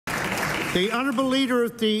The Honourable Leader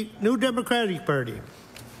of the New Democratic Party.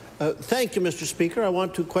 Thank you, Mr. Speaker. I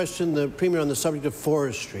want to question the Premier on the subject of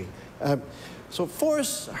forestry. So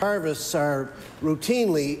forest harvests are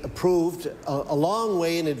routinely approved a long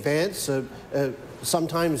way in advance,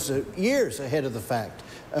 sometimes years ahead of the fact.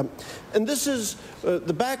 And this is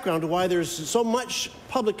the background to why there's so much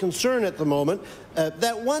public concern at the moment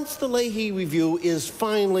that once the Lahey review is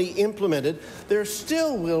finally implemented, there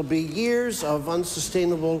still will be years of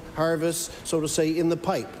unsustainable harvests, so to say, in the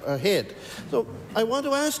pipe ahead. So I want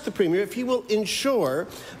to ask the Premier if he will ensure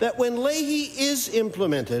that when Lahey is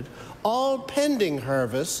implemented, all pending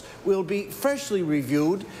harvests will be freshly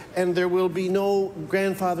reviewed and there will be no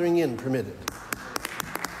grandfathering in permitted.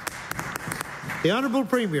 The Honourable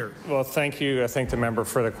Premier. Well, thank you. I thank the member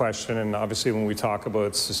for the question. And obviously, when we talk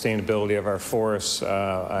about sustainability of our forests,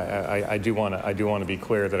 I do want to be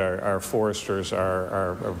clear that our foresters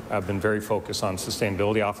have been very focused on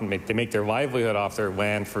sustainability. Often they make their livelihood off their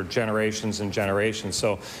land for generations and generations.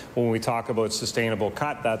 So when we talk about sustainable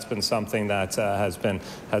cut, that's been something that has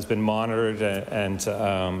been monitored and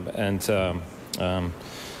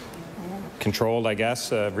controlled, I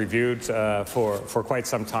guess, reviewed for quite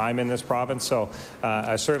some time in this province. So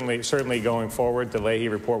certainly going forward, the Lahey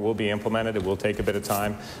report will be implemented. It will take a bit of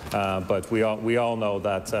time, but we all know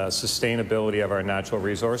that sustainability of our natural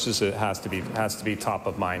resources has to be top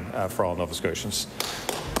of mind for all Nova Scotians.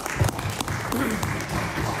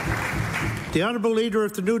 The Honourable Leader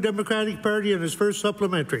of the New Democratic Party on his first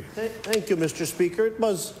supplementary. Thank you, Mr. Speaker. It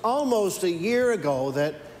was almost a year ago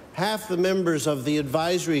that half the members of the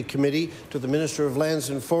advisory committee to the Minister of Lands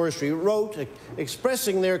and Forestry wrote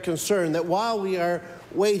expressing their concern that while we are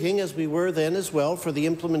waiting, as we were then as well, for the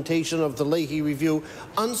implementation of the Lahey review,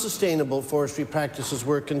 unsustainable forestry practices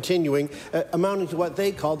were continuing, amounting to what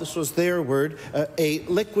they called, this was their word, a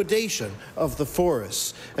liquidation of the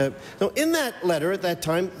forests. Now, in that letter at that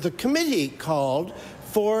time, the committee called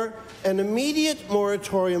for an immediate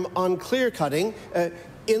moratorium on clear-cutting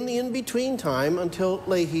in the in-between time until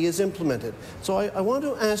Lahey is implemented. So I want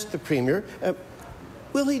to ask the Premier,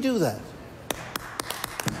 will he do that?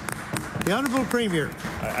 The Honourable Premier.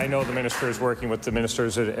 I know the Minister is working with the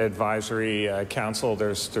Minister's Advisory Council.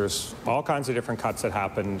 There's all kinds of different cuts that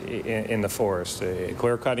happen in the forest.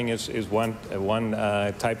 Clear cutting is one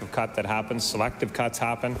type of cut that happens. Selective cuts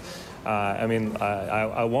happen. I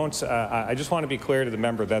just want to be clear to the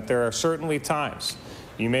member that there are certainly times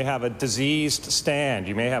you may have a diseased stand.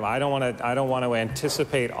 You may have. I don't want to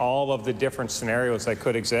anticipate all of the different scenarios that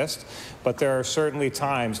could exist, but there are certainly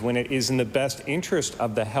times when it is in the best interest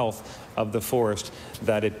of the health of the forest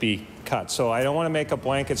that it be cut. So I don't want to make a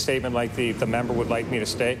blanket statement like the member would like me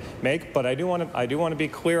to make, but I do want to be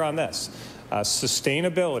clear on this.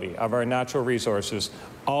 Sustainability of our natural resources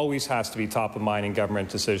always has to be top of mind in government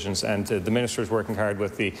decisions, and the Minister is working hard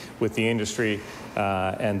with the industry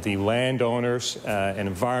and the landowners and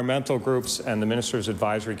environmental groups and the Minister's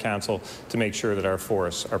Advisory Council to make sure that our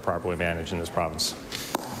forests are properly managed in this province.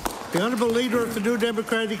 The Honourable Leader of the New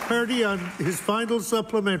Democratic Party on his final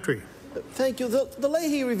supplementary. Thank you. The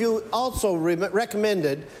Lahey review also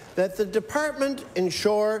recommended that the department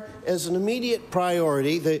ensure as an immediate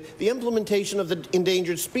priority the implementation of the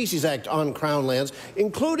Endangered Species Act on Crown lands,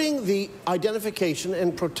 including the identification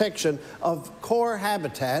and protection of core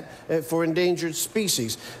habitat for endangered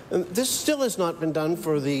species. This still has not been done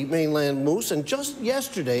for the mainland moose, and just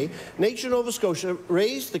yesterday, Nature Nova Scotia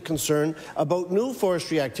raised the concern about new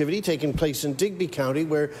forestry activity taking place in Digby County,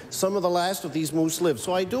 where some of the last of these moose live.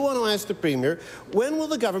 So I do want to ask the Premier, when will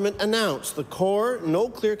the government announce the core no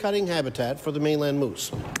clear-cutting habitat for the mainland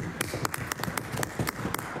moose?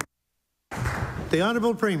 The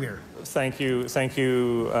Honourable Premier. Thank you,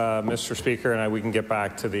 Mr. Speaker, and we can get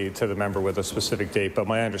back to the member with a specific date. But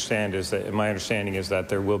my understanding is that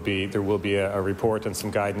there will be a report and some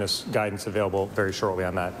guidance available very shortly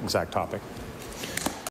on that exact topic.